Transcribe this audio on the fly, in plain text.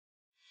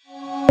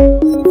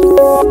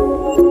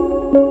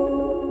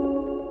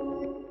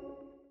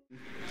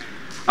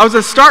I was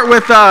going to start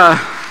with a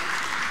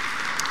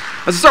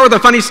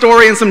funny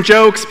story and some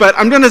jokes, but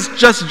I'm going to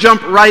just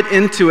jump right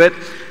into it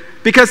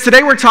because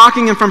today we're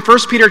talking from 1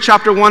 Peter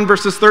chapter 1,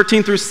 verses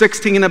 13 through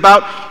 16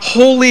 about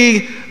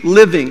holy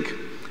living.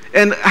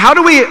 And how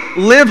do we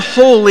live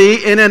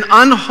holy in an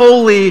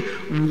unholy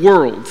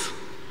world?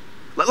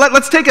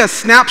 Let's take a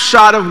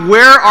snapshot of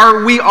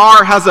where we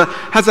are as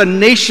a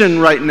nation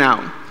right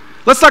now.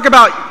 Let's talk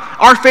about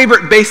our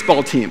favorite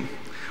baseball team.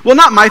 Well,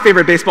 not my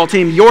favorite baseball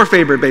team, your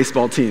favorite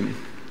baseball team.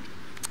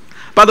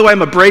 By the way,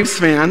 I'm a Braves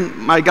fan.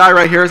 My guy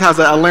right here has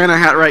an Atlanta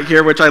hat right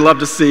here, which I love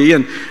to see.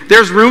 And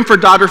there's room for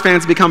Dodger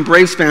fans to become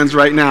Braves fans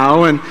right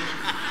now. And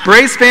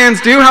Braves fans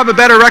do have a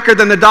better record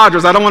than the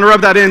Dodgers. I don't want to rub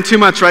that in too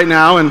much right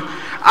now. And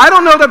I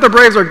don't know that the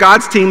Braves are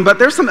God's team, but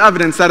there's some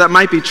evidence that it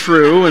might be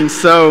true. And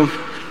so,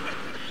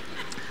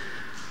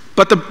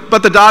 but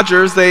the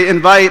Dodgers, they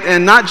invite,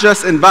 and not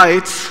just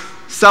invite,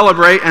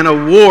 celebrate and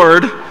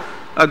award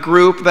a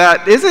group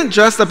that isn't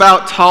just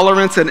about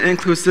tolerance and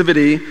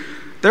inclusivity.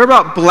 They're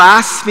about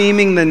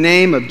blaspheming the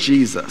name of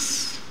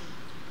Jesus,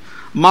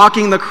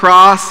 mocking the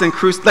cross and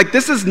like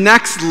this is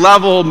next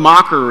level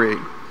mockery.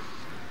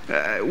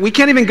 We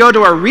can't even go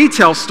to our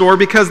retail store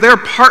because they're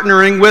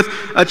partnering with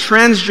a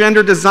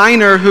transgender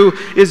designer who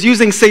is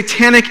using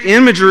satanic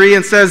imagery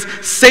and says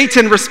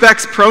Satan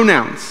respects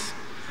pronouns,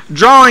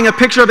 drawing a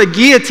picture of a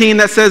guillotine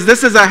that says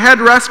this is a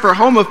headrest for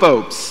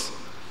homophobes.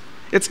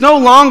 It's no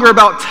longer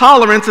about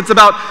tolerance, it's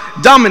about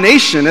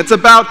domination. It's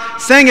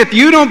about saying if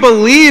you don't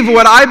believe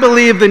what I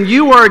believe, then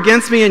you are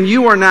against me and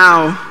you are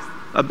now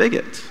a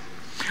bigot.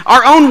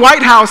 Our own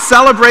White House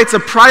celebrates a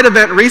pride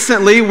event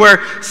recently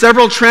where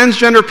several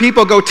transgender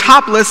people go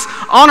topless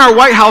on our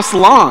White House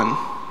lawn.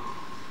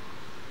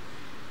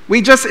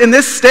 We just, in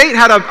this state,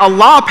 had a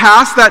law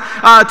passed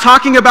that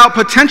talking about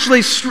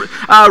potentially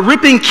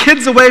ripping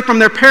kids away from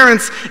their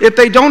parents if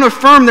they don't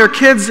affirm their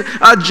kids'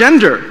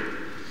 gender.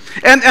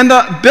 And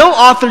the bill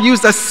author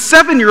used a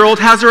 7-year-old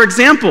as her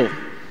example.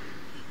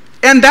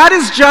 And that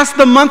is just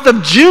the month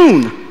of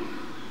June.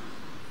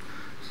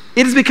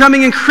 It is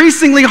becoming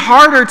increasingly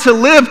harder to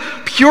live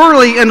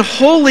purely and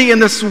wholly in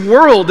this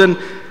world. And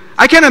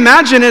I can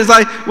imagine as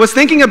I was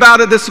thinking about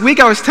it this week,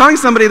 I was telling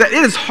somebody that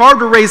it is hard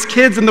to raise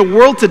kids in the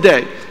world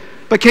today.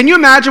 But can you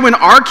imagine when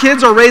our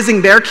kids are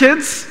raising their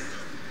kids?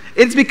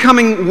 It's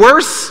becoming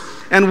worse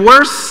and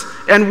worse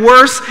and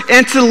worse,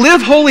 and to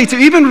live holy, to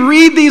even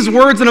read these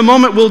words in a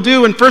moment we'll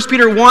do in 1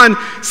 Peter 1,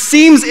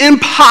 seems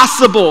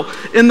impossible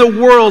in the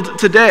world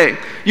today.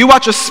 You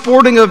watch a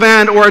sporting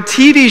event or a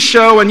TV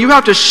show and you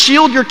have to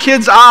shield your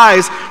kids'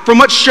 eyes from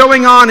what's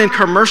showing on in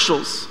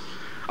commercials.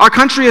 Our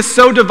country is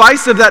so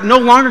divisive that no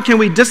longer can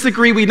we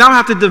disagree, we now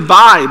have to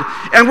divide,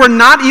 and we're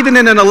not even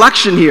in an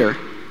election here.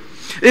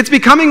 It's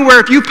becoming where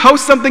if you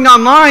post something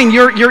online,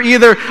 you're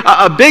either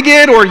a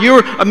bigot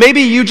or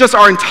maybe you just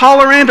are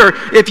intolerant, or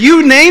if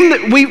you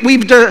name,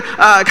 we've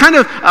kind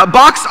of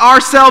boxed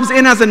ourselves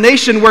in as a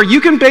nation where you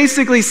can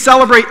basically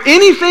celebrate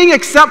anything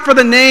except for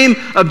the name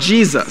of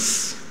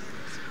Jesus.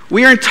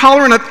 We are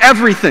intolerant of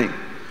everything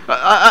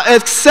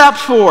except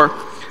for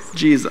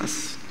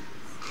Jesus.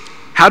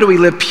 How do we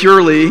live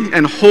purely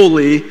and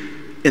holy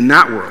in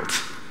that world?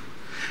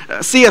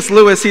 C.S.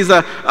 Lewis, he's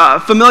a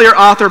familiar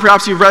author.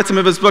 Perhaps you've read some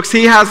of his books.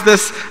 He had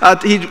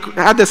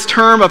this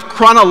term of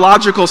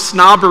chronological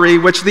snobbery,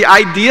 which the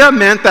idea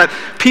meant that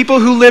people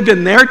who lived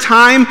in their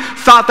time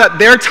thought that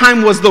their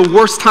time was the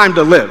worst time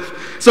to live.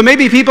 So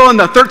maybe people in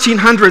the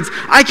 1300s,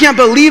 I can't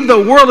believe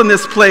the world in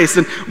this place.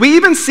 And we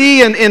even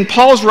see in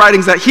Paul's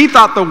writings that he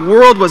thought the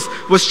world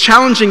was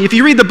challenging. If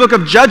you read the book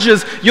of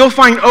Judges, you'll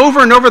find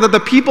over and over that the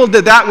people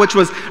did that which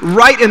was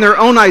right in their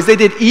own eyes. They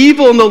did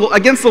evil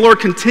against the Lord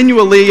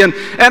continually. And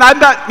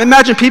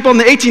imagine people in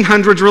the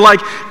 1800s were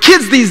like,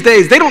 kids these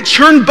days, they don't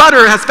churn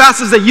butter as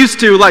fast as they used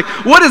to. Like,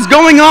 what is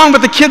going on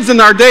with the kids in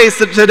our days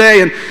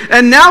today?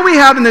 And now we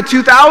have in the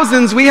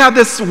 2000s, we have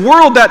this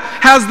world that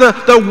has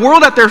the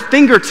world at their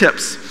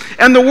fingertips.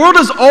 And the world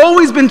has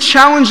always been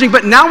challenging,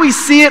 but now we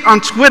see it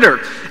on Twitter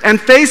and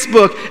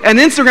Facebook and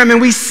Instagram,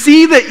 and we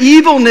see the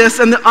evilness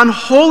and the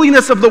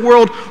unholiness of the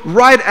world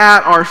right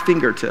at our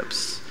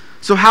fingertips.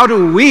 So how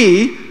do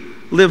we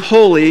live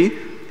holy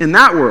in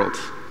that world?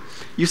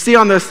 You see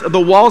on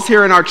the walls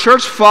here in our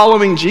church,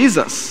 following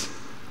Jesus.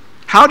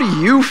 How do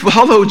you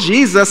follow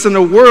Jesus in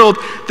a world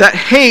that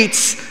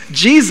hates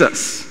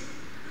Jesus?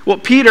 Well,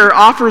 Peter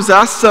offers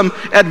us some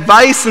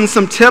advice and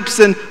some tips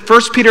in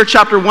 1 Peter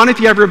chapter 1.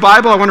 If you have your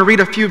Bible, I want to read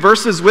a few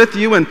verses with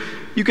you, and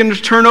you can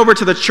just turn over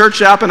to the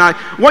church app, and I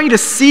want you to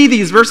see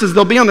these verses.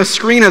 They'll be on the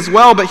screen as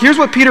well, but here's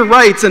what Peter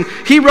writes, and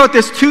he wrote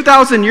this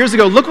 2,000 years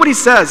ago. Look what he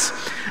says.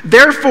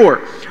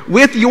 Therefore,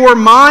 with your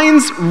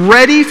minds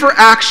ready for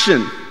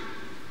action,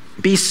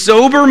 be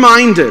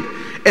sober-minded,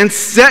 and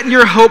set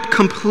your hope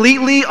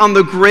completely on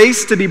the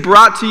grace to be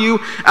brought to you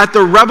at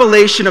the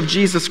revelation of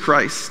Jesus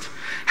Christ.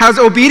 As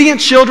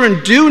obedient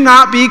children, do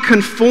not be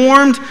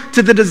conformed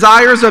to the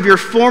desires of your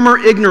former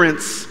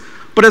ignorance,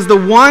 but as the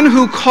one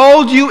who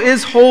called you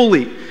is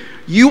holy,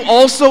 you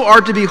also are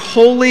to be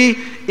holy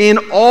in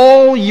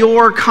all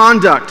your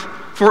conduct.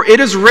 For it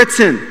is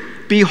written,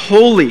 be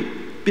holy,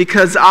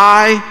 because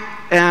I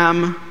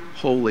am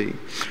holy.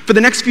 For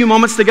the next few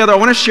moments together, I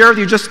want to share with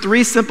you just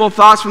 3 simple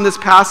thoughts from this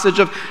passage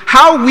of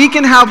how we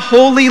can have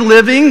holy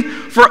living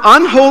for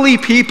unholy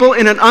people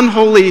in an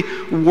unholy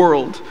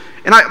world.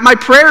 And my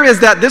prayer is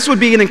that this would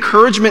be an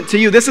encouragement to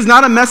you. This is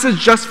not a message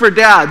just for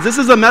dads. This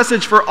is a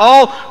message for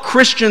all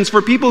Christians,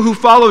 for people who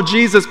follow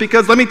Jesus,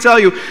 because let me tell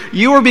you,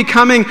 you are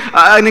becoming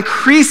an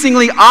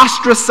increasingly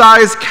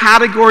ostracized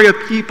category of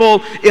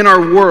people in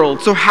our world.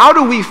 So how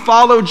do we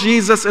follow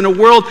Jesus in a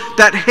world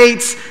that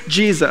hates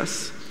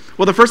Jesus?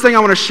 Well, the first thing I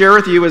want to share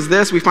with you is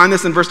this. We find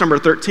this in verse number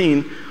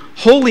 13.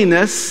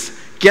 Holiness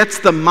gets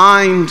the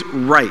mind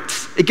right.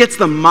 It gets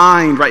the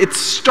mind right. It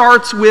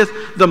starts with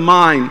the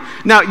mind.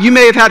 Now, you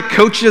may have had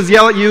coaches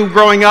yell at you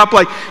growing up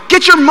like,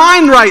 get your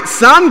mind right,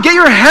 son. Get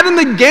your head in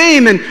the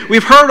game. And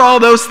we've heard all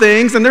those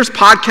things. And there's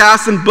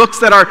podcasts and books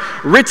that are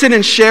written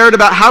and shared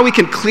about how we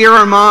can clear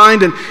our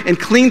mind and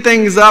clean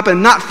things up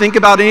and not think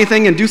about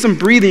anything and do some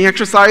breathing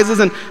exercises.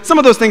 And some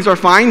of those things are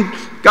fine.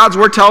 God's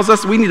word tells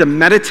us we need to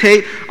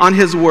meditate on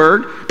his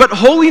word. But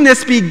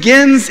holiness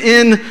begins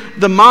in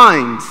the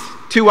mind.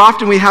 Too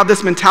often we have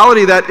this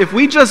mentality that if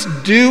we just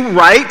do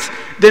right,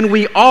 then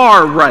we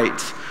are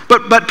right.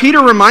 But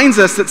Peter reminds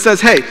us that says,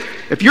 hey,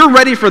 if you're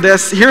ready for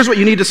this, here's what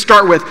you need to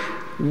start with.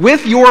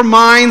 With your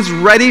minds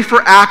ready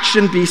for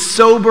action, be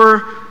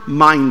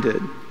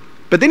sober-minded.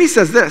 But then he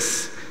says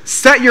this,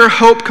 set your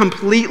hope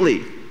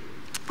completely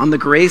on the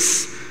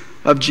grace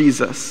of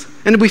Jesus.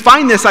 And we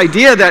find this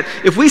idea that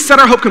if we set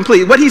our hope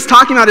completely, what he's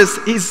talking about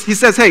is he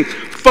says, hey,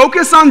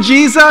 focus on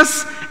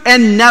Jesus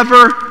and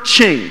never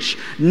change.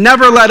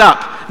 Never let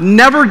up.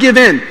 Never give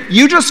in.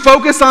 You just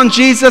focus on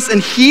Jesus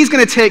and he's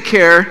going to take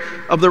care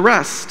of the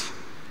rest.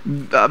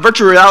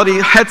 Virtual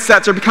reality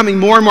headsets are becoming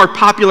more and more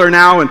popular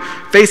now, and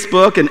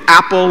Facebook and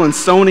Apple and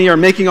Sony are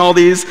making all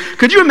these.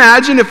 Could you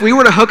imagine if we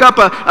were to hook up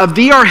a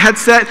VR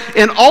headset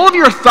and all of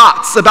your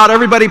thoughts about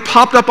everybody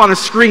popped up on a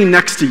screen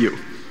next to you?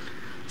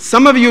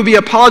 Some of you would be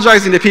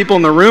apologizing to people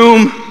in the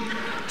room.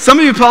 Some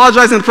of you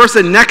apologizing to the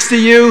person next to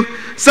you.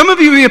 Some of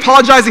you would be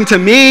apologizing to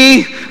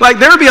me. Like,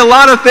 there would be a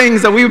lot of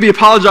things that we would be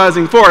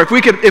apologizing for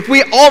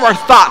if all of our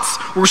thoughts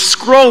were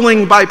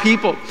scrolling by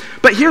people.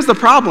 But here's the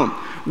problem.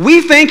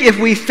 We think if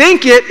we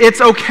think it, it's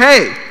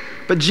okay.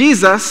 But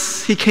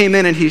Jesus, he came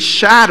in and he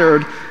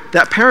shattered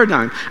that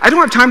paradigm. I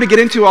don't have time to get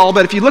into all,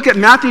 but if you look at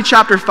Matthew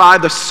chapter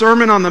 5, the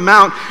Sermon on the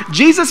Mount,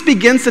 Jesus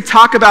begins to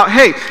talk about,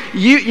 hey,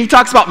 he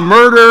talks about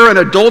murder and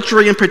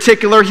adultery in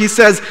particular. He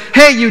says,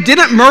 hey, you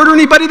didn't murder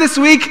anybody this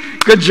week?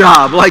 Good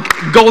job, like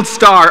gold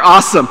star,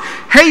 awesome.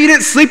 Hey, you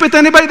didn't sleep with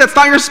anybody that's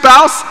not your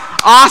spouse?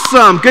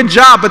 Awesome, good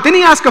job. But then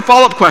he asks a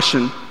follow-up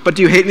question, but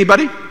do you hate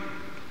anybody?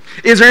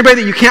 Is there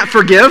anybody that you can't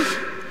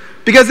forgive?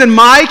 Because in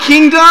my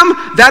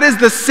kingdom, that is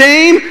the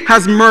same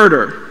as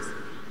murder.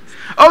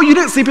 Oh, you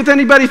didn't sleep with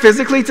anybody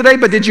physically today,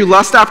 but did you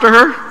lust after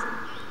her?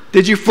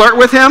 Did you flirt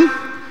with him?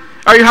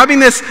 Are you having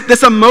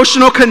this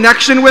emotional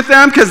connection with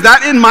them? Because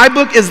that in my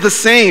book is the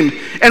same.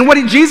 And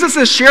what Jesus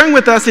is sharing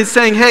with us is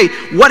saying, hey,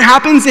 what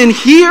happens in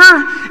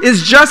here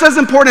is just as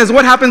important as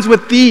what happens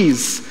with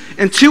these.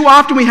 And too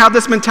often we have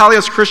this mentality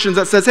as Christians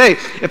that says, hey,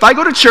 if I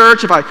go to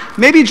church, if I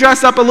maybe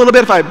dress up a little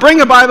bit, if I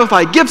bring a Bible, if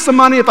I give some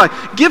money, if I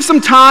give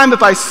some time,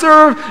 if I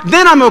serve,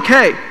 then I'm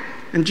okay.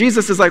 And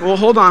Jesus is like, well,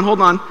 hold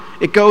on.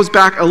 It goes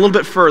back a little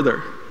bit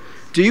further.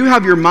 Do you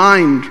have your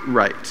mind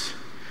right?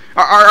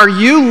 Are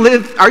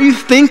you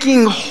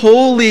thinking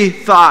holy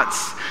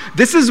thoughts?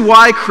 This is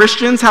why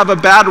Christians have a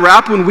bad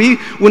rap when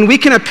we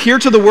can appear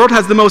to the world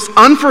as the most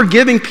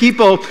unforgiving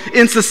people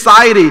in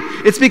society.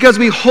 It's because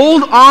we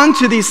hold on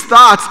to these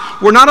thoughts.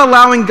 We're not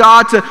allowing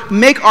God to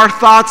make our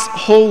thoughts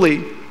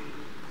holy.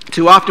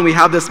 Too often we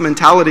have this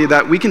mentality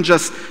that we can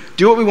just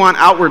do what we want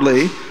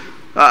outwardly,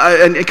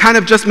 and kind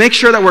of just make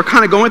sure that we're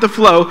kind of going with the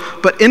flow,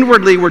 but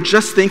inwardly we're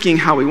just thinking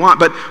how we want.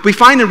 But we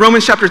find in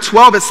Romans chapter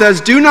 12, it says,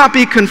 do not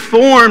be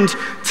conformed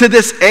to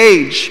this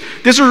age.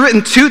 This was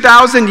written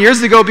 2,000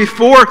 years ago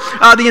before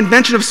the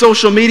invention of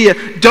social media.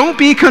 Don't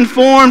be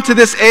conformed to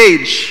this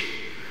age.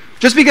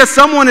 Just because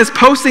someone is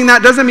posting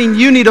that doesn't mean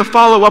you need to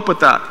follow up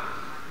with that.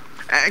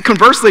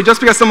 Conversely,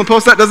 just because someone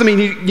posts that doesn't mean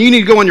you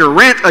need to go on your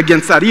rant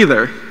against that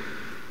either.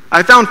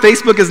 I found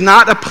Facebook is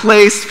not a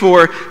place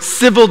for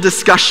civil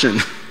discussion.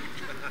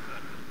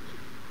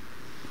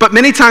 But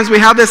many times we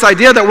have this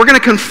idea that we're going to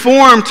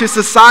conform to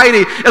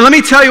society. And let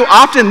me tell you,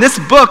 often this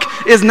book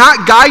is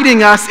not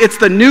guiding us, it's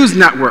the news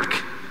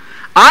network.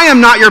 I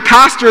am not your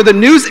pastor, the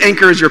news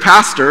anchor is your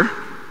pastor.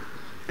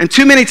 And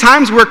too many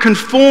times we're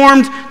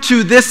conformed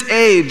to this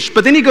age.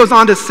 But then he goes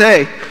on to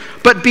say,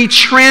 but be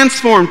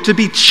transformed, to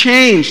be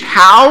changed.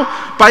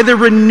 How? By the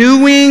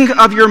renewing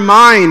of your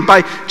mind,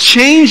 by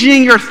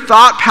changing your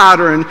thought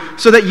pattern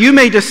so that you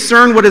may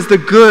discern what is the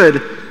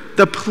good,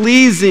 the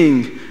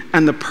pleasing,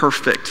 and the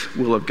perfect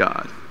will of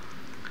God.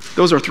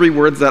 Those are 3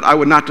 words that I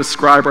would not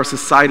describe our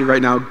society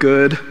right now: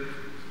 good,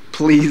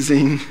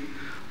 pleasing,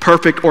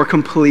 perfect, or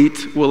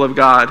complete will of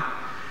God.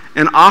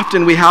 And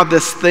often we have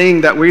this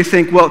thing that we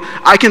think, well,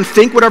 I can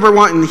think whatever I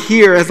want in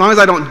here. As long as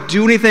I don't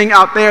do anything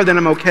out there, then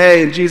I'm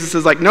okay. And Jesus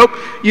is like, nope,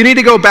 you need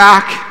to go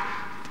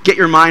back, get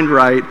your mind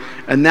right.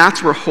 And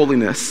that's where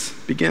holiness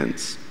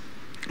begins.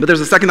 But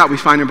there's a second thought we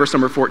find in verse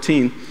number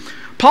 14.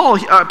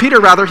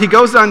 Peter, he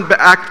goes on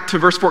back to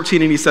verse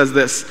 14 and he says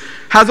this,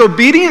 "As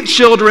obedient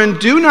children,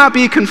 do not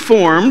be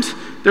conformed,"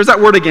 there's that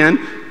word again,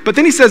 but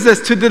then he says this,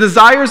 "to the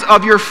desires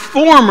of your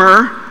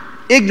former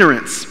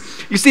ignorance."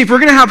 You see, if we're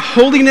going to have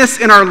holiness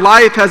in our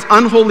life as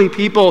unholy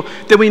people,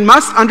 then we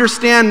must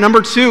understand,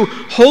 number two,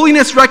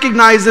 holiness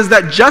recognizes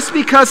that just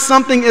because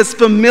something is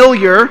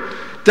familiar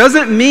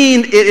doesn't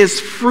mean it is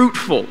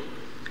fruitful.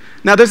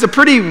 Now, there's a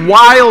pretty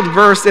wild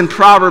verse in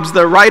Proverbs.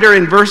 The writer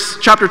in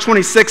chapter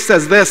 26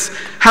 says this,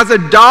 "As a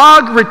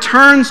dog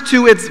returns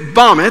to its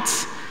vomit,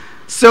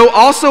 so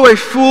also a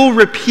fool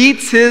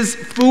repeats his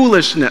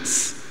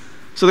foolishness."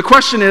 So the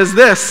question is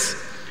this,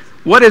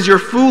 what is your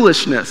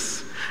foolishness?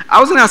 I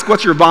was going to ask,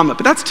 what's your vomit?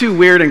 But that's too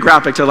weird and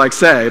graphic to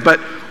say.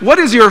 But what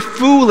is your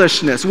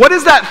foolishness? What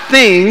is that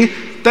thing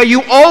that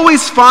you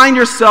always find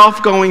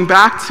yourself going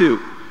back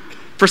to?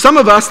 For some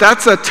of us,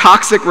 that's a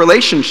toxic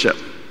relationship.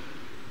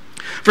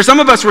 For some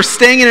of us, we're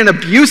staying in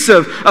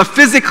a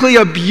physically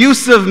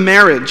abusive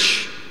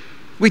marriage.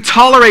 We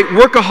tolerate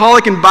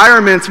workaholic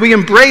environments. We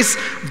embrace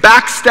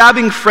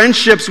backstabbing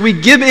friendships. We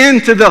give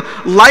in to the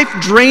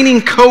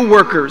life-draining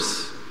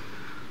coworkers.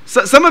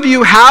 So some of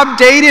you have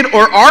dated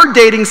or are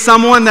dating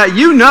someone that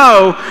you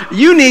know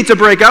you need to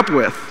break up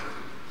with.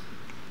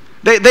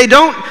 They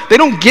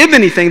don't give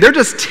anything. They're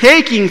just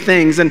taking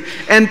things,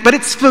 but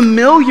it's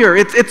familiar.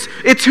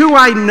 It's who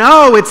I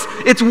know.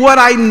 It's what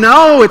I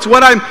know. It's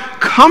what I'm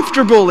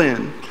comfortable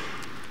in.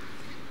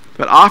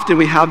 But often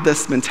we have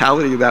this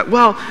mentality that,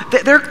 well,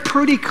 they're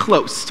pretty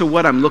close to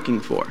what I'm looking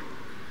for.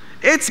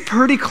 It's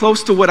pretty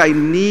close to what I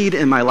need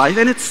in my life,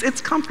 and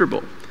it's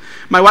comfortable.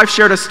 My wife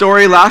shared a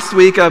story last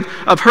week of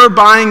her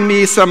buying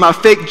me some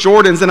fake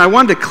Jordans, and I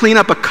wanted to clean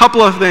up a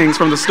couple of things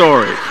from the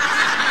story.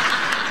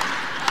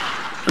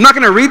 I'm not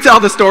going to retell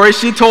the story.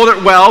 She told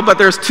it well, but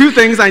there's two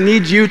things I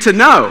need you to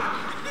know.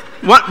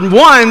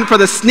 One, for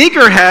the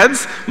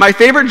sneakerheads, my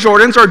favorite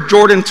Jordans are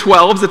Jordan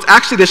 12s. It's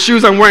actually the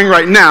shoes I'm wearing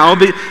right now.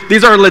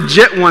 These are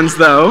legit ones,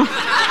 though.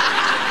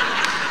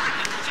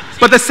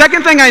 But the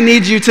second thing I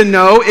need you to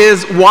know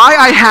is why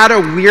I had a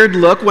weird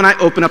look when I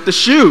opened up the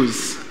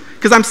shoes.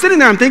 Because I'm sitting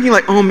there, I'm thinking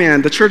like, oh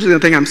man, the church is going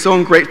to think I'm so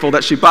ungrateful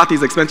that she bought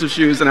these expensive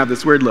shoes and I have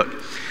this weird look.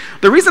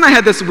 The reason I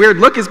had this weird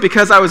look is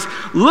because I was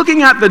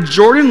looking at the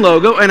Jordan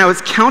logo and I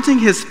was counting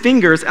his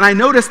fingers, and I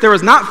noticed there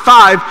was not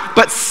 5,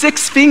 but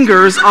 6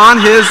 fingers on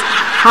his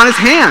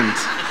hand.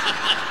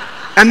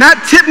 And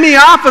that tipped me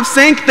off of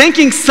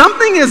thinking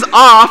something is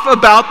off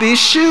about these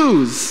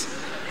shoes.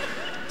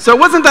 So it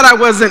wasn't that I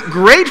wasn't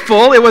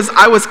grateful,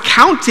 I was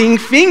counting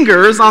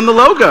fingers on the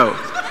logo.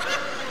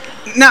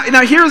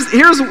 Now here's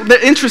the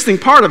interesting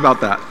part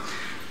about that,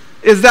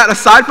 is that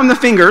aside from the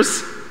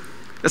fingers,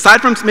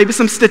 aside from maybe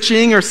some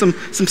stitching or some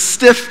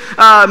stiff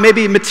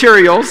maybe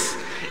materials,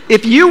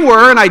 if you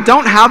were, and I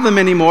don't have them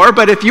anymore,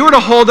 but if you were to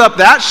hold up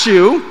that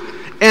shoe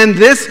and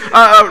this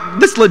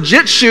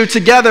legit shoe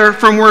together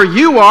from where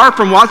you are,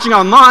 from watching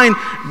online,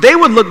 they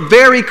would look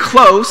very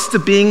close to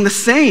being the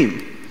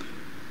same.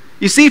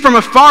 You see, from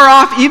afar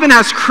off, even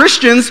as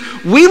Christians,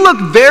 we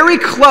look very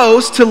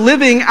close to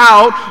living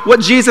out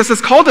what Jesus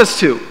has called us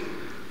to.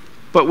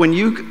 But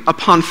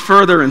upon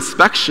further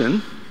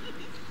inspection,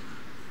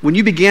 when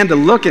you began to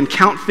look and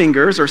count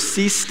fingers or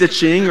see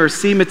stitching or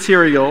see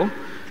material,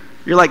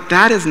 you're like,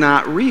 that is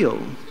not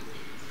real.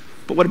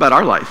 But what about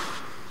our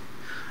life?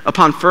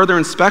 Upon further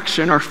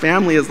inspection, our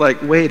family is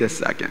like, wait a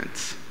second.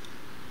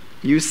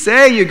 You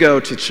say you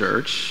go to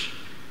church.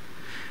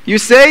 You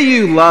say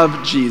you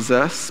love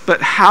Jesus,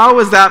 but how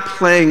is that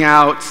playing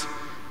out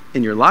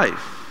in your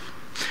life?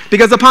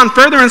 Because upon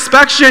further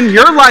inspection,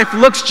 your life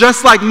looks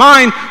just like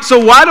mine, so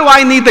why do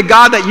I need the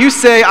God that you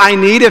say I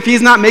need if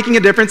he's not making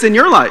a difference in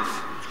your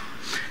life?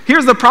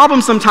 Here's the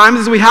problem sometimes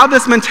is we have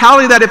this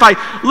mentality that if I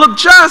look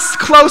just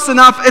close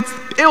enough,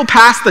 it'll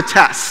pass the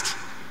test.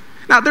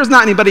 Now, there's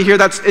not anybody here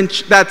that's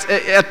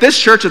at this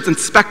church that's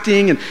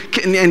inspecting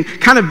and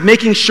kind of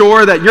making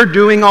sure that you're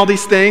doing all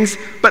these things,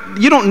 but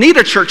you don't need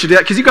a church to do that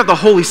because you've got the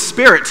Holy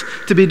Spirit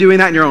to be doing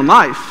that in your own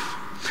life.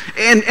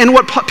 And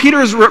what Peter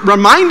is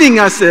reminding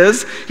us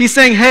is, he's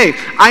saying, hey,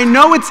 I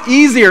know it's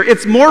easier,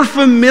 it's more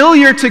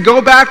familiar to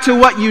go back to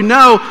what you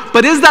know,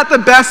 but is that the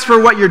best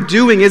for what you're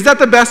doing? Is that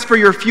the best for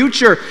your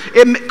future?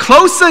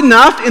 Close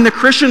enough in the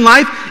Christian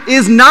life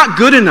is not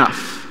good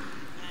enough.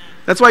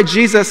 That's why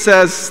Jesus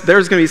says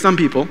there's going to be some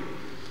people,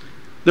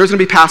 there's going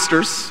to be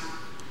pastors,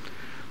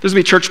 there's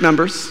going to be church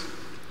members,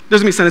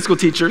 there's going to be Sunday school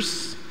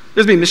teachers,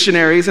 there's going to be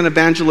missionaries and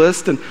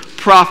evangelists and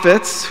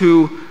prophets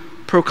who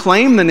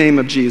proclaim the name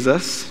of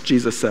Jesus,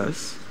 Jesus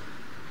says.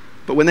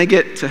 But when they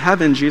get to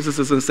heaven, Jesus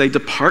is going to say,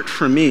 depart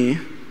from me,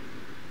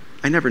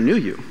 I never knew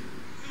you.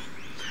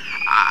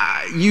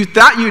 You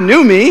thought you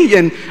knew me,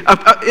 and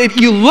if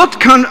you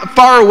looked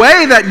far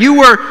away that you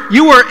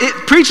were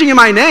preaching in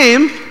my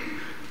name,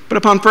 but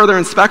upon further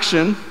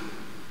inspection,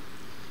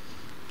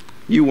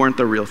 you weren't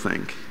the real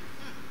thing.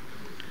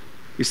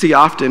 You see,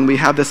 often we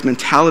have this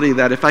mentality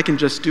that if I can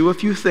just do a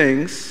few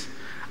things,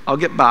 I'll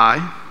get by.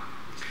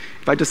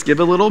 If I just give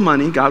a little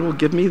money, God will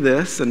give me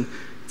this. And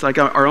it's like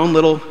our own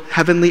little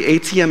heavenly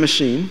ATM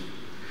machine.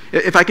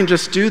 If I can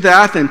just do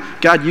that, then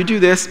God, you do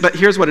this. But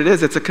here's what it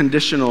is. It's a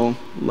conditional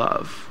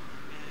love.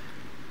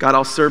 God,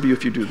 I'll serve you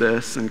if you do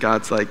this. And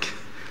God's like,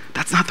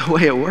 that's not the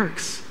way it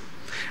works.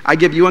 I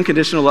give you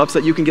unconditional love so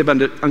that you can give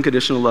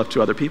unconditional love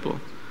to other people.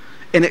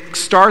 And it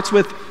starts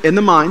with in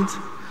the mind,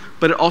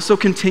 but it also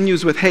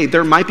continues with, hey,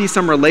 there might be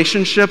some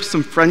relationships,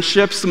 some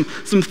friendships, some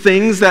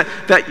things that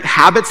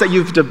habits that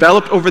you've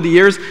developed over the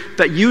years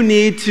that you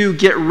need to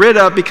get rid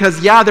of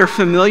because, yeah, they're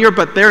familiar,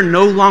 but they're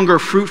no longer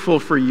fruitful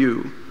for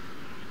you.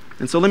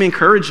 And so let me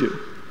encourage you.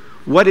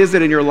 What is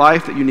it in your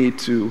life that you need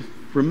to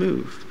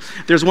remove?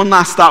 There's one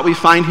last thought we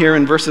find here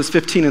in verses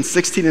 15 and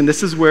 16, and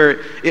this is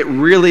where it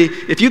really,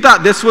 if you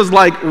thought this was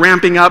like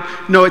ramping up,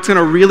 no, it's going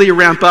to really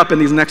ramp up in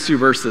these next few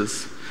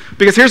verses.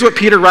 Because here's what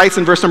Peter writes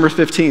in verse number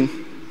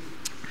 15.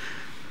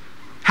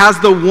 As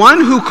the one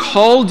who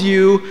called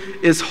you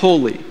is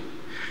holy,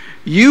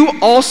 you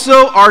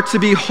also are to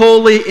be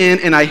holy in,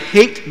 and I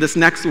hate this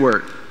next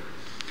word,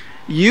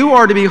 you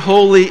are to be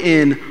holy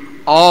in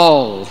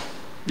all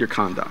your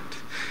conduct.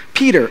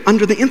 Peter,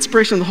 under the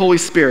inspiration of the Holy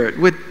Spirit,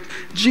 with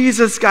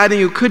Jesus guiding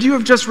you, could you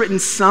have just written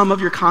some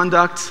of your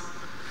conduct?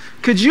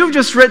 Could you have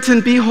just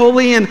written be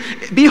holy in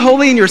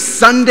your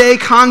Sunday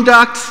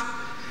conduct?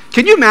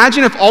 Can you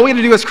imagine if all we had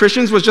to do as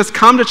Christians was just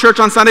come to church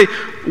on Sunday,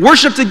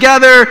 worship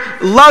together,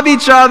 love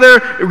each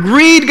other,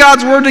 read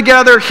God's word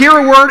together, hear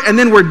a word, and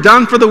then we're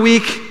done for the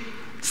week?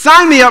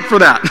 Sign me up for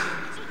that.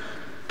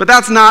 But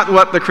that's not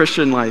what the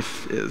Christian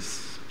life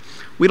is.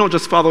 We don't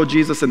just follow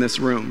Jesus in this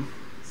room.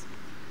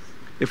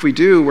 If we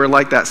do, we're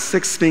like that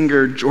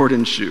six-fingered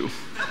Jordan shoe.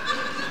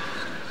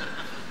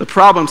 The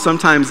problem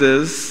sometimes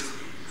is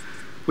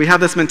we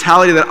have this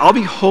mentality that I'll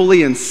be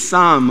holy in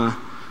some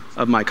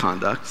of my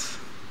conduct.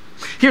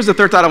 Here's the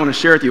third thought I want to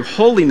share with you.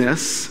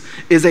 Holiness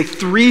is a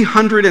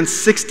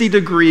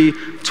 360-degree,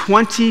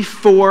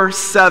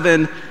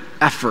 24/7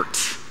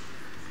 effort.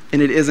 And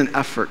it is an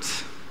effort.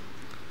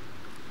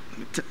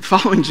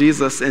 Following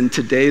Jesus in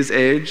today's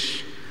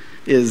age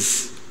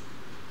is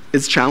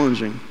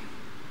challenging.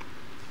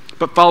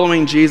 But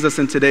following Jesus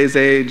in today's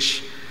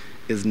age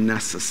is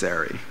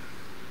necessary.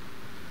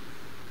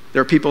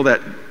 There are people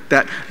that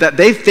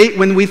they think,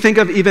 when we think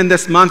of even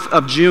this month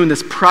of June,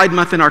 this Pride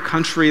Month in our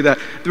country, that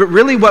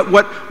really what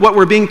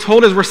we're being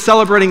told is we're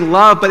celebrating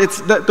love, but it's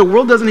that the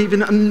world doesn't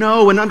even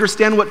know and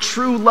understand what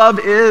true love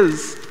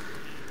is.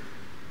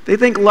 They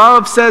think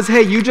love says,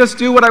 hey, you just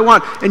do what I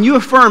want, and you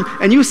affirm,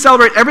 and you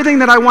celebrate everything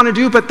that I want to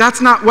do, but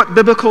that's not what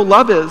biblical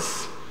love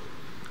is.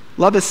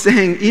 Love is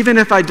saying, even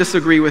if I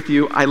disagree with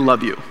you, I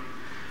love you.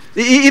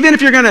 Even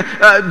if you're going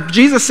to,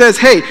 Jesus says,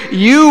 hey,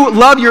 you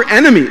love your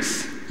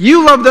enemies.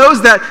 You love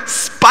those that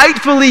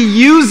spitefully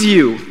use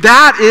you.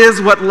 That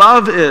is what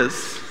love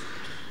is.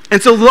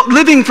 And so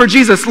living for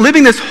Jesus,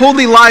 living this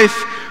holy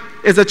life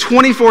is a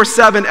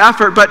 24/7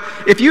 effort. But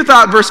if you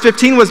thought verse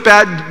 15 was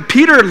bad,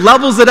 Peter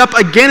levels it up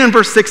again in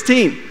verse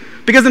 16.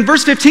 Because in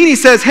verse 15 he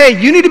says, hey,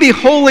 you need to be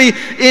holy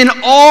in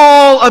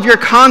all of your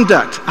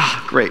conduct.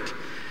 Ah, great.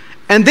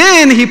 And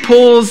then he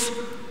pulls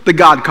the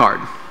God card.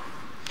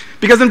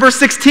 Because in verse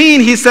 16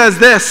 he says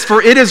this,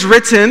 for it is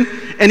written,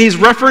 and he's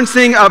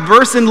referencing a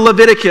verse in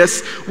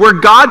Leviticus where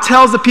God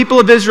tells the people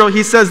of Israel,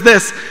 he says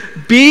this,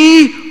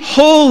 be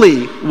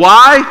holy.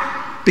 Why?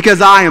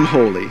 Because I am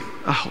holy.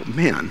 Oh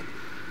man,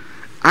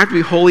 I have to be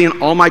holy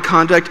in all my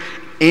conduct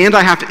and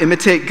I have to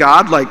imitate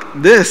God?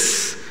 Like,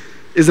 this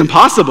is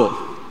impossible.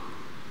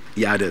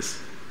 Yeah, it is.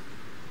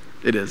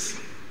 It is.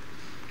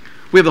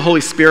 We have the Holy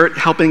Spirit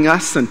helping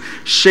us and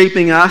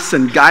shaping us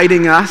and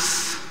guiding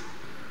us.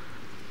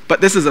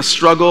 But this is a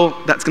struggle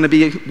that's going to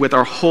be with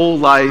our whole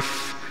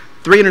life,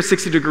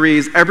 360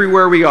 degrees,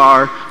 everywhere we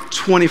are,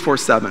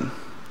 24/7.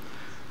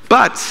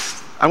 But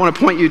I want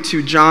to point you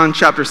to John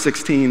chapter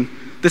 16.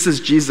 This is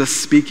Jesus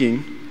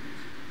speaking.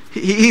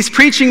 He's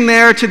preaching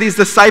there to these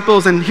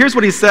disciples, and here's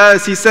what he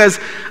says. He says,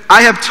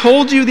 I have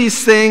told you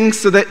these things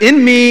so that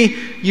in me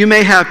you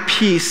may have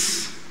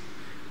peace.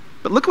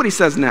 But look what he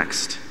says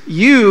next.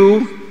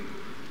 You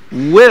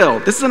will.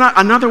 This is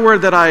another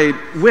word that I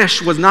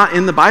wish was not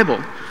in the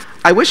Bible.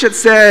 I wish it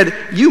said,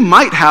 you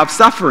might have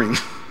suffering.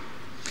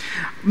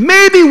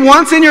 Maybe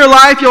once in your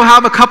life you'll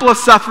have a couple of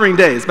suffering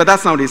days, but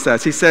that's not what he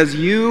says. He says,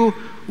 you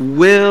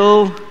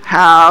will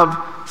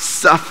have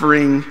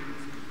suffering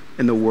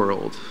in the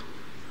world.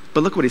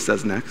 But look what he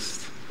says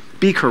next.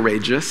 Be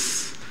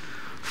courageous,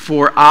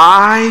 for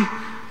I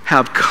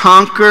have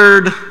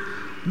conquered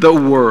the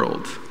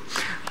world.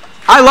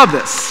 I love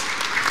this.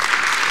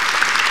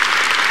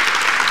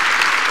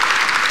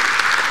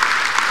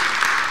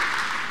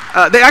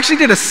 They actually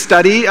did a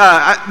study.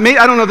 I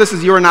don't know if this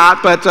is you or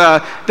not, but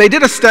they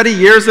did a study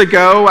years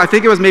ago. I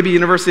think it was maybe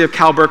University of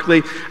Cal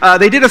Berkeley.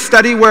 They did a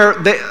study where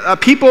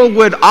people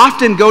would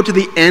often go to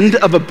the end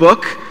of a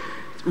book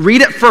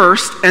read it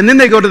first, and then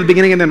they go to the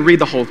beginning and then read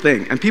the whole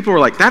thing. And people were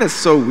like, that is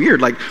so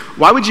weird. Like,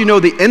 why would you know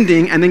the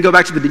ending and then go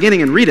back to the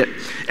beginning and read it?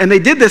 And they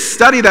did this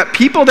study that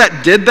people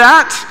that did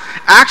that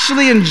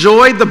actually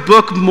enjoyed the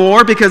book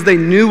more because they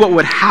knew what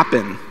would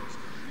happen.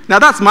 Now,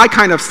 that's my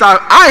kind of style.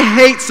 I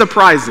hate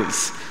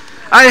surprises.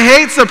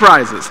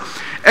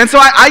 And so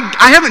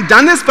I haven't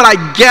done this, but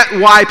I get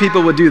why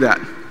people would do that.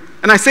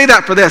 And I say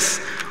that for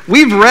this.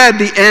 We've read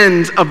the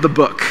end of the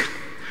book.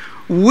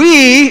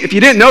 If you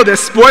didn't know this,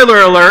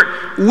 spoiler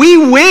alert, we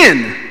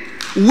win.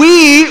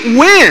 We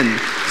win.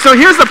 So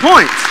here's the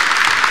point.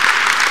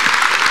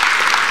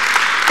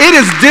 It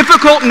is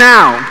difficult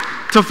now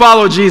to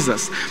follow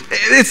Jesus.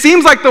 It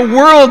seems like the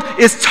world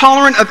is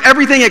tolerant of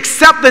everything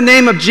except the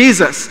name of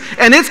Jesus.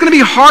 And it's going to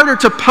be harder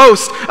to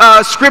post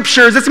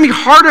scriptures. It's going to be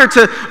harder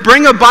to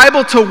bring a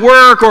Bible to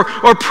work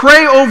or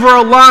pray over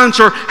a lunch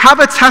or have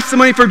a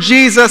testimony for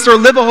Jesus or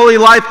live a holy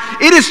life.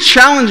 It is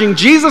challenging.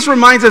 Jesus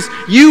reminds us,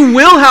 you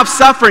will have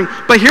suffering,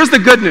 but here's the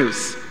good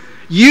news.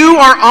 You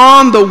are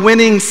on the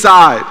winning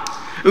side.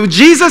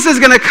 Jesus is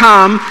going to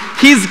come.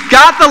 He's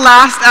got the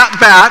last at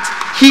bat.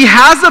 He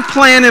has a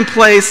plan in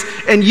place,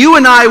 and you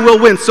and I will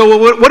win. So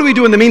what do we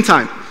do in the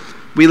meantime?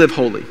 We live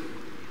holy.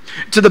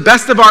 To the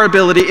best of our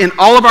ability in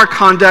all of our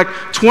conduct,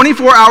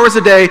 24 hours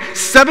a day,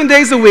 7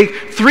 days a week,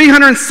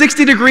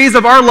 360 degrees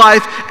of our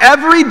life,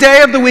 every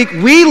day of the week,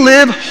 we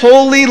live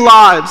holy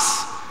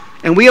lives.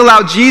 And we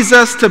allow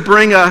Jesus to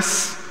bring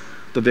us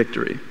the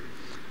victory.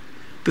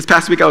 This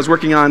past week I was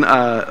working on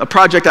a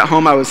project at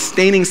home. I was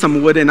staining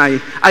some wood, and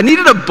I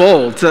needed a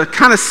bowl to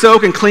kind of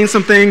soak and clean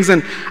some things,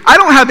 and I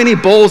don't have any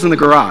bowls in the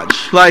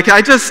garage. Like,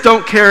 I just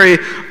don't carry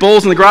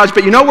bowls in the garage,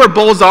 but you know where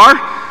bowls are?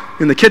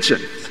 In the kitchen.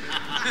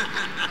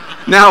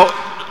 Now,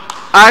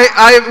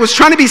 I was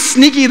trying to be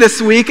sneaky this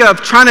week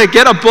of trying to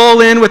get a bowl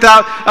in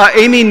without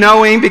Amy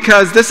knowing,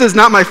 because this is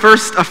not my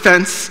first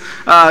offense.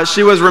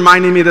 She was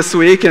reminding me this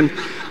week, and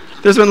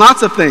there's been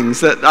lots of things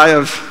that I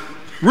have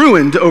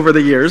ruined over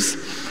the years.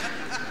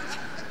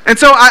 And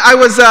so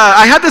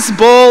I had this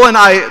bowl, and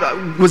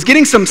I was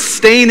getting some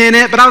stain in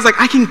it, but I was like,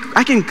 I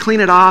can clean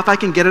it off, I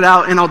can get it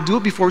out, and I'll do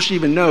it before she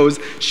even knows.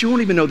 She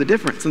won't even know the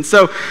difference. And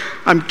so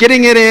I'm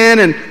getting it in,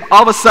 and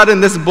all of a sudden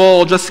this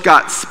bowl just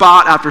got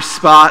spot after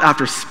spot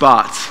after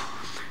spot.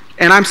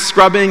 And I'm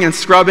scrubbing and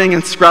scrubbing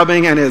and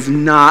scrubbing, and it is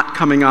not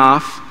coming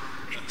off.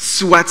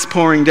 Sweat's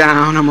pouring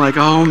down. I'm like,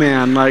 oh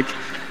man, like,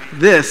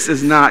 this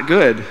is not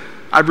good.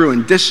 I've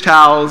ruined dish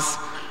towels.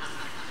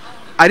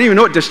 I didn't even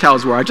know what dish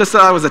towels were. I just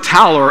thought it was a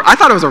towel, or I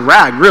thought it was a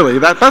rag, really.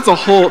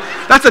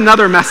 That's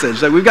another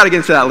message. Like, we've got to get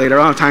into that later.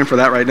 I don't have time for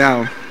that right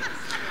now.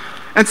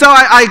 And so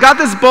I got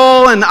this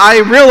bowl, and I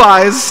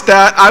realized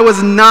that I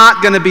was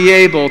not going to be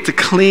able to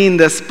clean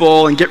this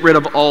bowl and get rid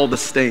of all the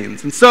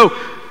stains. And so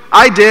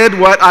I did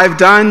what I've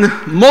done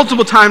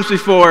multiple times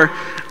before.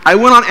 I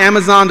went on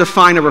Amazon to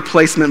find a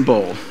replacement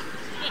bowl.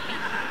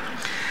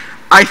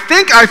 I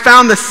think I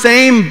found the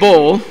same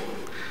bowl.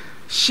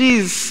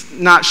 She's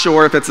not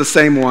sure if it's the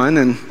same one,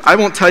 and I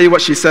won't tell you what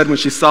she said when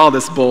she saw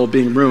this bowl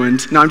being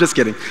ruined. No, I'm just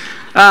kidding.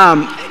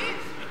 But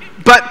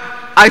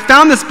I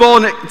found this bowl,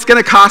 and it's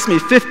going to cost me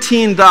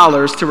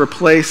 $15 to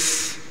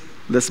replace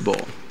this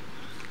bowl.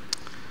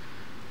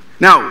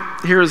 Now,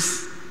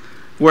 here's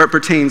where it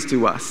pertains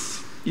to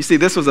us. You see,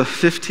 this was a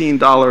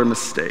 $15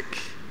 mistake.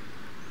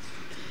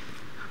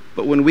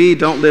 But when we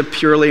don't live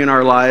purely in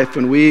our life,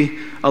 when we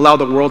allow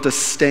the world to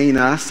stain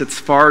us, it's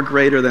far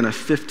greater than a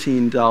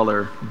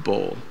 $15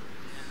 bowl.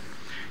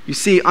 You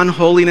see,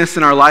 unholiness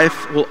in our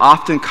life will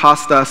often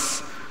cost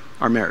us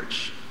our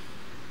marriage.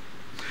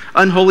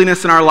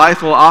 Unholiness in our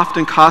life will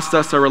often cost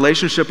us our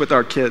relationship with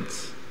our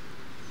kids.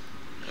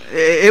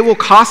 It will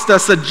cost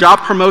us a job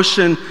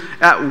promotion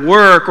at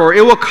work, or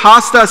it will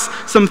cost us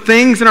some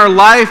things in our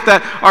life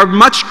that are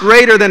much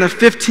greater than a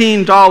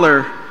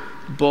 $15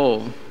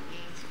 bowl.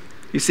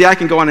 You see, I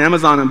can go on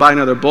Amazon and buy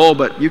another bowl,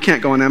 but you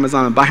can't go on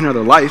Amazon and buy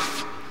another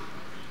life.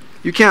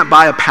 You can't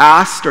buy a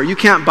past, or you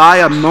can't buy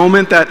a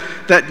moment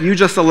that you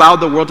just allowed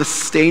the world to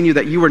stain you,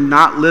 that you were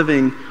not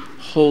living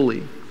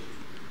holy.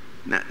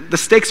 Now, the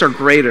stakes are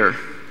greater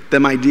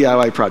than my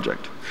DIY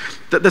project.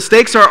 The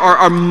stakes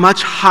are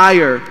much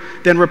higher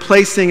than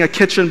replacing a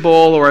kitchen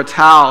bowl or a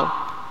towel.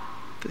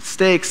 The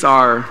stakes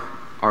are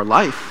our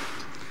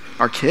life,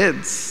 our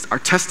kids, our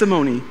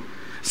testimony,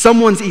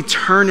 someone's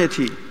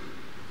eternity.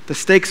 The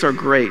stakes are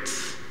great,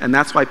 and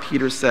that's why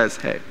Peter says,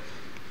 hey,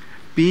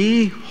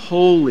 be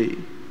holy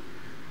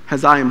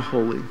as I am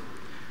holy.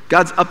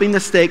 God's upping the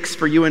stakes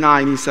for you and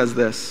I, and he says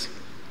this: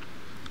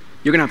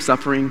 you're going to have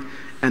suffering,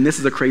 and this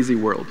is a crazy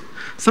world.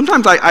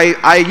 Sometimes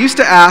I used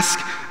to ask,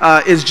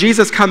 is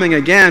Jesus coming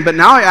again? But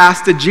now I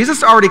ask, did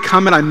Jesus already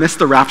come and I missed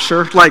the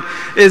rapture? Like,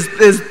 is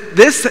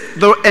this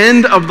the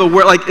end of the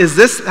world? Like, is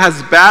this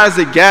as bad as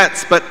it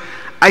gets? But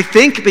I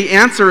think the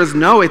answer is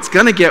no, it's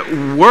going to get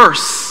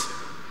worse.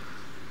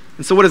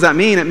 And so what does that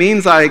mean? It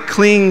means I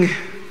cling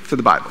to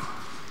the Bible.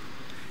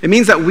 It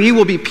means that we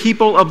will be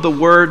people of the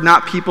word,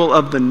 not people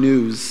of the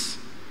news.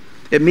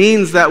 It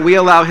means that we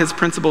allow his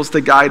principles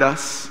to guide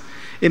us.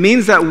 It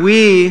means that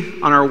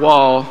we, on our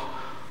wall,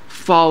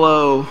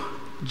 follow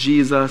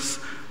Jesus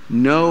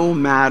no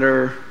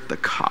matter the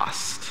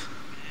cost.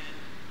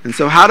 And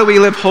so how do we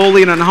live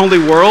holy in an unholy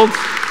world?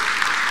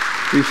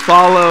 We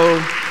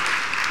follow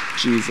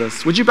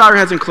Jesus. Would you bow your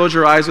heads and close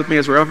your eyes with me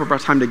as we wrap up our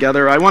time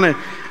together? I want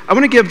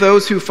to give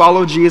those who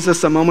follow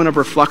Jesus a moment of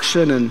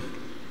reflection. And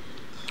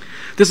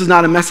this is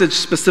not a message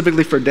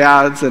specifically for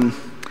dads, and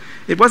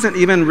it wasn't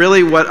even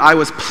really what I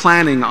was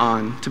planning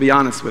on, to be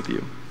honest with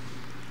you.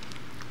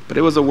 But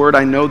it was a word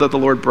I know that the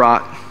Lord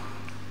brought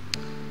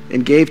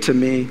and gave to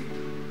me.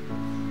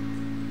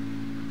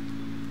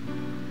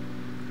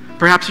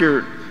 Perhaps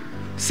you're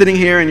sitting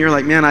here and you're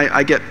like, man,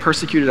 I get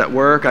persecuted at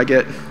work, I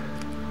get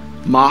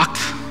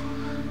mocked,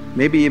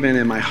 maybe even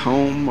in my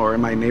home or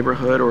in my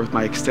neighborhood or with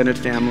my extended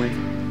family.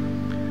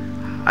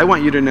 I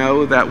want you to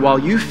know that while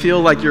you feel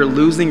like you're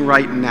losing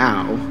right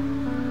now,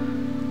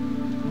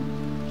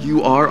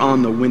 you are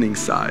on the winning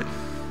side.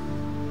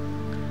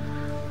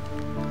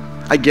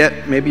 I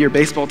get maybe your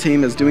baseball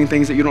team is doing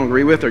things that you don't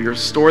agree with, or your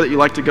store that you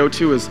like to go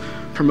to is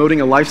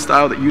promoting a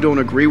lifestyle that you don't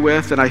agree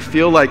with, and I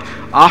feel like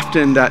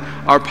often that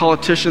our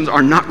politicians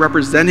are not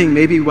representing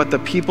maybe what the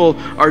people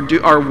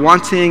are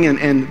wanting,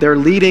 and they're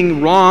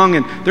leading wrong,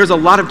 and there's a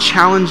lot of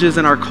challenges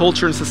in our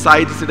culture and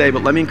society today,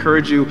 but let me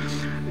encourage you,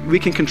 we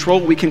can control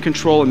what we can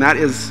control, and that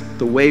is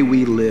the way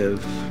we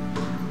live,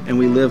 and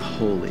we live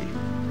holy.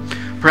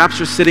 Perhaps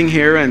you're sitting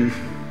here and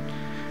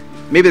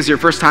maybe it's your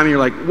first time and you're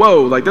like,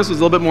 whoa, like this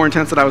was a little bit more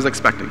intense than I was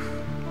expecting.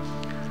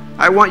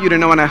 I want you to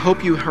know, and I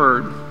hope you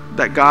heard,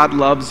 that God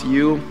loves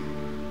you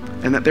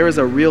and that there is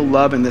a real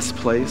love in this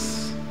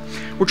place.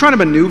 We're trying to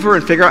maneuver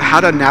and figure out how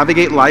to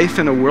navigate life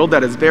in a world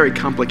that is very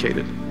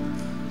complicated,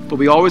 but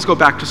we always go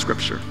back to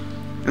Scripture.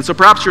 And so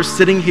perhaps you're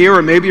sitting here,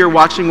 or maybe you're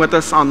watching with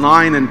us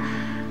online, and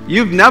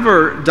you've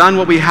never done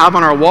what we have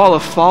on our wall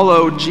of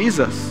follow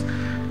Jesus.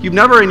 You've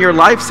never in your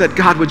life said,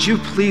 God, would you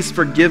please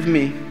forgive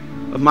me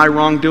of my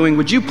wrongdoing?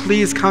 Would you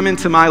please come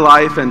into my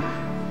life and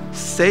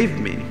save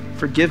me,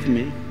 forgive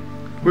me?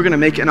 We're going to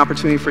make an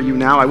opportunity for you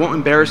now. I won't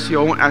embarrass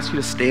you. I won't ask you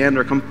to stand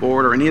or come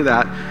forward or any of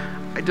that.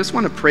 I just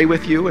want to pray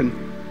with you and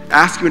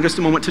ask you in just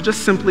a moment to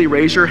just simply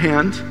raise your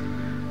hand.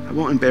 I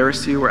won't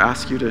embarrass you or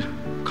ask you to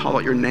call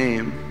out your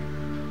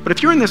name. But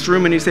if you're in this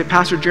room and you say,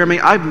 Pastor Jeremy,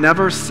 I've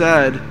never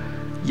said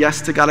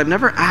yes to God. I've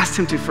never asked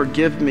him to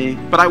forgive me,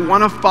 but I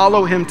want to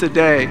follow him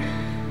today.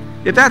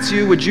 If that's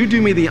you, would you do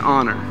me the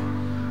honor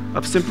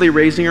of simply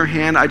raising your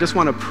hand? I just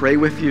want to pray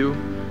with you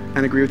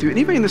and agree with you.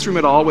 Anybody in this room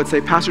at all would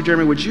say, Pastor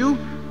Jeremy, would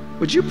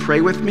you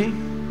pray with me?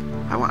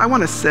 I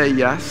want to say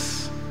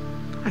yes.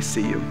 I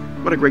see you.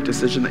 What a great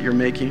decision that you're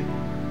making.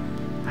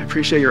 I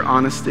appreciate your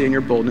honesty and your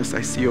boldness.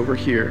 I see you over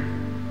here.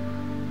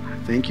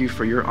 Thank you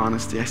for your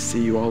honesty. I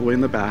see you all the way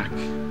in the back.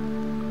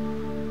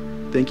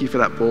 Thank you for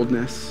that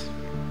boldness.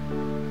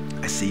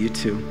 I see you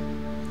too.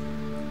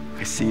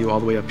 I see you all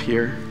the way up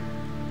here.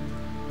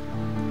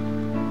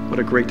 What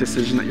a great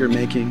decision that you're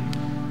making.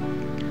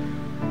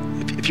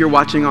 If you're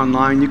watching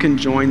online, you can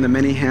join the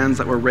many hands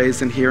that were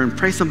raised in here and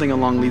pray something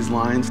along these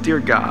lines. Dear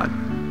God,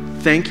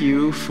 thank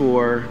you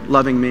for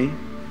loving me.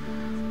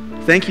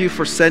 Thank you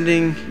for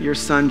sending your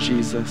son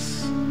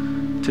Jesus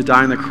to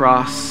die on the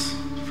cross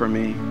for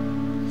me.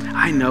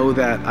 I know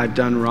that I've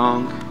done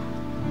wrong.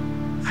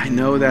 I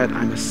know that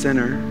I'm a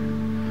sinner.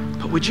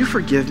 But would you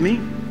forgive me?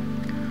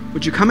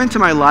 Would you come into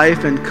my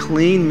life and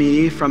clean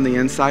me from the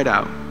inside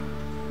out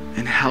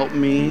and help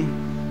me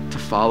to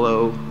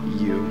follow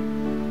you?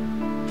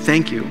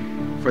 Thank you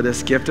for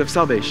this gift of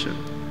salvation.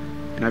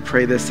 And I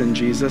pray this in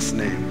Jesus'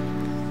 name.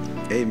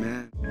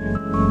 Amen.